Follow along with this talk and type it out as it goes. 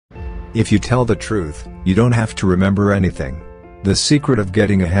If you tell the truth, you don't have to remember anything. The secret of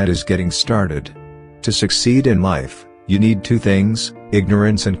getting ahead is getting started. To succeed in life, you need two things: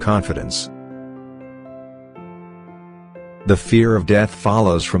 ignorance and confidence. The fear of death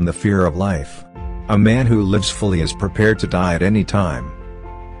follows from the fear of life. A man who lives fully is prepared to die at any time.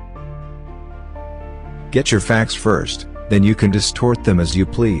 Get your facts first, then you can distort them as you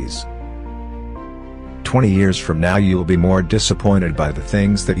please. 20 years from now you'll be more disappointed by the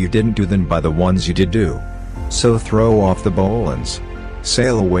things that you didn't do than by the ones you did do. So throw off the bowlines.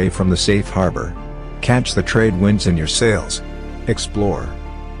 Sail away from the safe harbor. Catch the trade winds in your sails. Explore.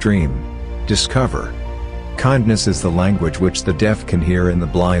 Dream. Discover. Kindness is the language which the deaf can hear and the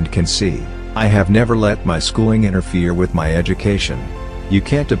blind can see. I have never let my schooling interfere with my education. You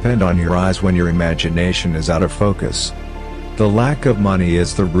can't depend on your eyes when your imagination is out of focus. The lack of money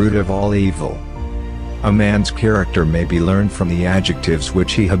is the root of all evil. A man's character may be learned from the adjectives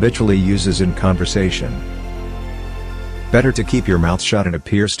which he habitually uses in conversation. Better to keep your mouth shut and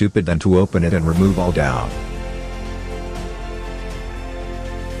appear stupid than to open it and remove all doubt.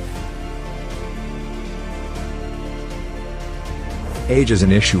 Age is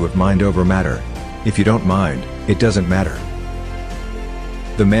an issue of mind over matter. If you don't mind, it doesn't matter.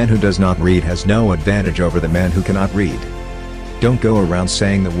 The man who does not read has no advantage over the man who cannot read. Don't go around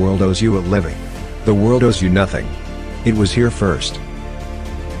saying the world owes you a living. The world owes you nothing. It was here first.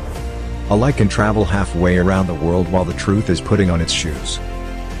 A light can travel halfway around the world while the truth is putting on its shoes.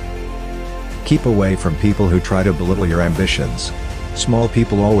 Keep away from people who try to belittle your ambitions. Small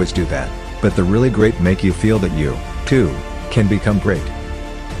people always do that, but the really great make you feel that you, too, can become great.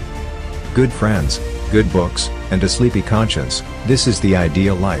 Good friends, good books, and a sleepy conscience, this is the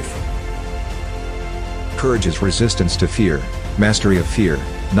ideal life. Courage is resistance to fear, mastery of fear,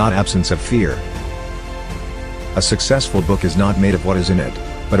 not absence of fear. A successful book is not made of what is in it,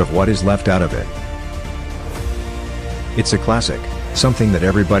 but of what is left out of it. It's a classic, something that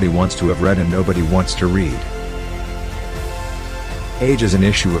everybody wants to have read and nobody wants to read. Age is an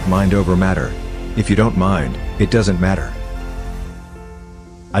issue of mind over matter. If you don't mind, it doesn't matter.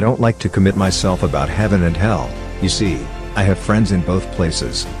 I don't like to commit myself about heaven and hell. You see, I have friends in both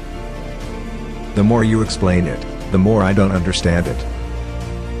places. The more you explain it, the more I don't understand it.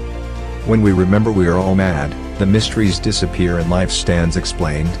 When we remember we are all mad, the mysteries disappear and life stands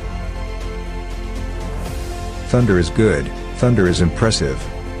explained. Thunder is good, thunder is impressive,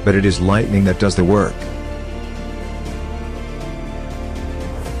 but it is lightning that does the work.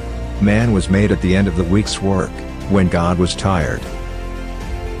 Man was made at the end of the week's work, when God was tired.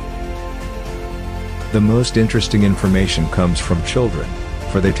 The most interesting information comes from children,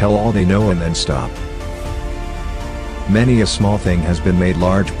 for they tell all they know and then stop. Many a small thing has been made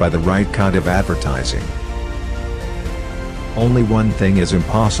large by the right kind of advertising. Only one thing is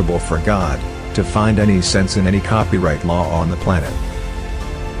impossible for God, to find any sense in any copyright law on the planet.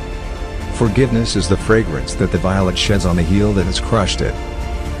 Forgiveness is the fragrance that the violet sheds on the heel that has crushed it.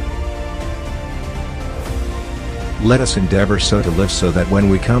 Let us endeavor so to live so that when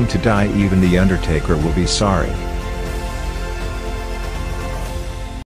we come to die even the undertaker will be sorry.